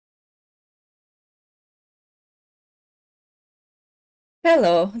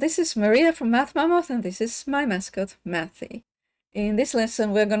Hello, this is Maria from Math Mammoth, and this is my mascot, Mathy. In this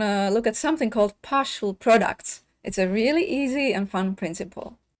lesson, we're gonna look at something called partial products. It's a really easy and fun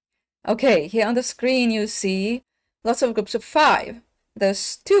principle. Okay, here on the screen you see lots of groups of 5.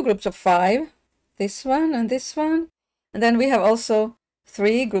 There's 2 groups of 5, this one, and then we have also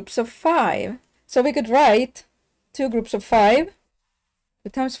 3 groups of 5. So we could write 2 groups of 5, 2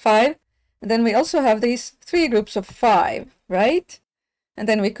 times 5, and then we also have these 3 groups of 5, right? And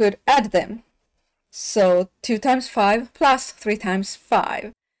then we could add them. So 2 times 5 plus 3 times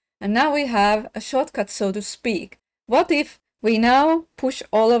 5. And now we have a shortcut, so to speak. What if we now push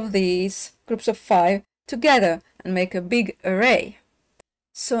all of these groups of 5 together and make a big array?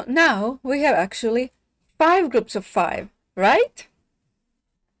 So now we have actually 5 groups of 5, right?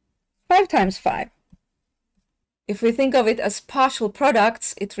 5 times 5. If we think of it as partial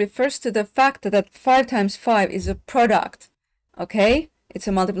products, it refers to the fact that 5 times 5 is a product, okay? It's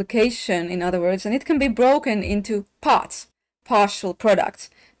a multiplication, in other words, and it can be broken into parts, partial products.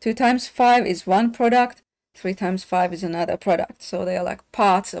 2 times 5 is one product, 3 times 5 is another product. So they are like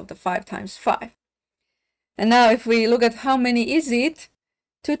parts of the 5 times 5. And now if we look at how many is it,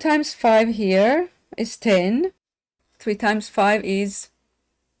 2 times 5 here is 10, 3 times 5 is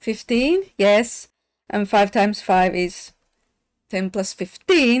 15, yes, and 5 times 5 is 10 plus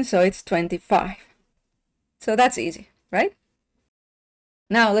 15, so it's 25. So that's easy, right?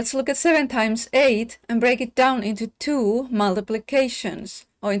 Now let's look at 7 times 8 and break it down into 2 multiplications,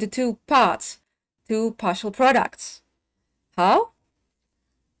 or into 2 parts, 2 partial products. How?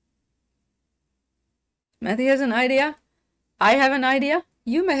 Matthew has an idea. I have an idea.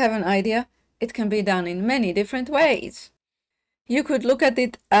 You may have an idea. It can be done in many different ways. You could look at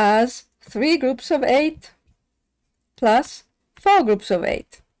it as 3 groups of 8 plus 4 groups of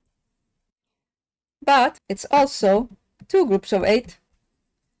 8. But it's also 2 groups of 8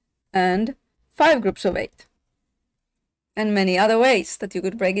 and 5 groups of 8, and many other ways that you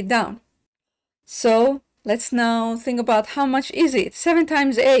could break it down. So let's now think about how much is it. 7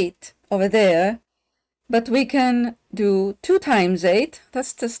 times 8 over there, but we can do 2 times 8,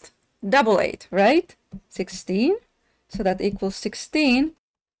 that's just double 8, right? 16, so that equals 16.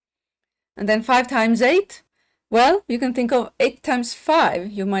 And then 5 times 8, well, you can think of 8 times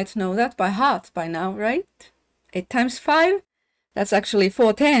 5, you might know that by heart by now, right? 8 times 5, that's actually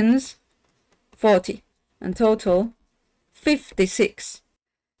 4 tens, 40, and total 56.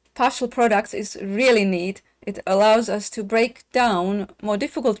 Partial products is really neat. It allows us to break down more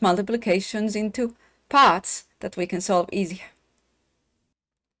difficult multiplications into parts that we can solve easier.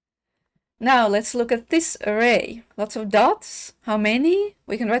 Now let's look at this array. Lots of dots. How many?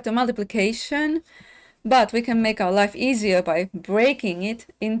 We can write the multiplication, but we can make our life easier by breaking it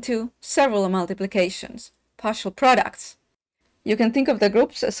into several multiplications, partial products. You can think of the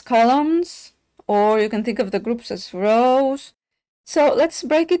groups as columns, or you can think of the groups as rows. So let's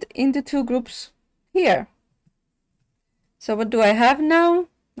break it into 2 groups here. So what do I have now?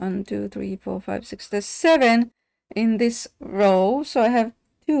 1, 2, 3, 4, 5, 6, there's 7 in this row. So I have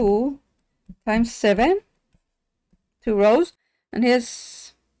 2 times 7, 2 rows, and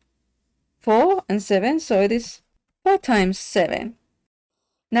here's 4 and 7, so it is 4 times 7.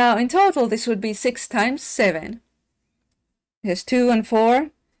 Now in total this would be 6 times 7. Here's 2 and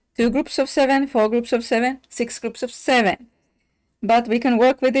 4, 2 groups of 7, 4 groups of 7, 6 groups of 7. But we can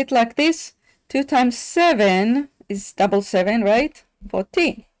work with it like this. 2 times 7 is double 7, right?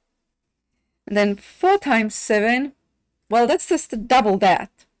 14. And then 4 times 7, well, that's just double that,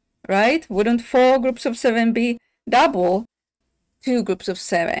 right? Wouldn't 4 groups of 7 be double 2 groups of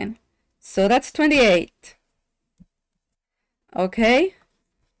 7? So that's 28. Okay,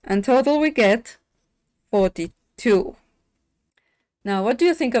 and total we get 42. Now, what do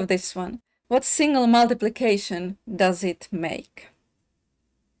you think of this one? What single multiplication does it make?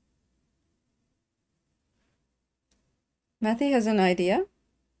 Matthew has an idea.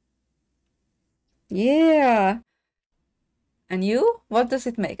 Yeah. And you? What does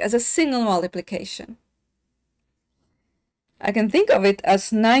it make as a single multiplication? I can think of it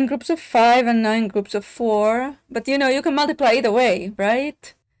as 9 groups of 5 and 9 groups of 4. But you know, you can multiply either way,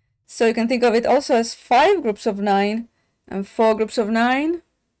 right? So you can think of it also as 5 groups of 9 and 4 groups of 9.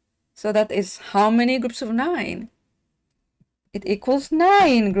 So that is how many groups of 9? It equals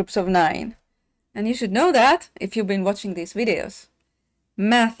 9 groups of 9. And you should know that if you've been watching these videos.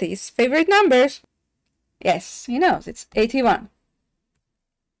 Mathy's favorite numbers. Yes, he knows, it's 81.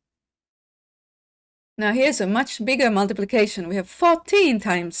 Now here's a much bigger multiplication. We have 14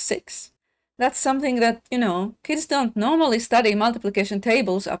 times 6. That's something that, you know, kids don't normally study multiplication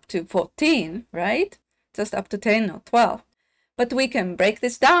tables up to 14, right? Just up to 10 or 12. but we can break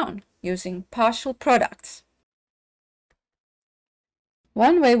this down using partial products.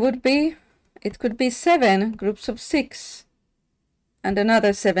 One way would be, it could be 7 groups of 6 and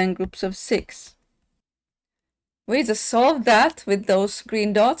another 7 groups of 6. We just solved that with those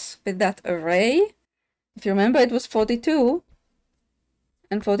green dots, with that array. If you remember, it was 42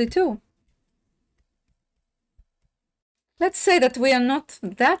 and 42. Let's say that we are not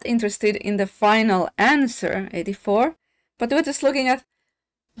that interested in the final answer, 84, but we're just looking at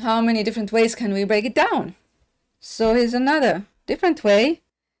how many different ways can we break it down. So here's another different way,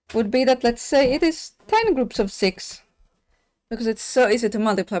 would be that, let's say it is 10 groups of 6, because it's so easy to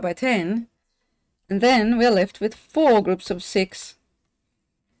multiply by 10. And then we're left with 4 groups of 6.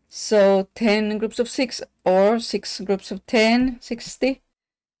 So 10 groups of 6 or 6 groups of 10, 60.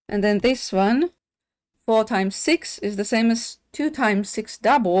 And then this one, 4 times 6 is the same as 2 times 6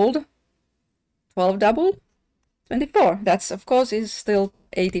 doubled. 12 doubled, 24. That's, of course, is still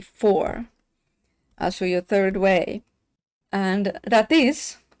 84. I'll show you a third way. And that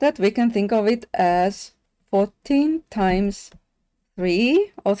is that we can think of it as 14 times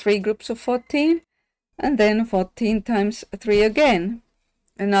 3, or 3 groups of 14. And then 14 times 3 again.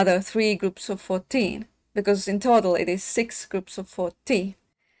 Another 3 groups of 14. Because in total it is 6 groups of 14.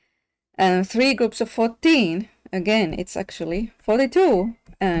 And 3 groups of 14, again, it's actually 42,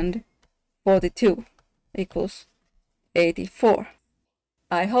 and 42 equals 84.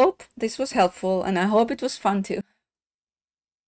 I hope this was helpful, and I hope it was fun too.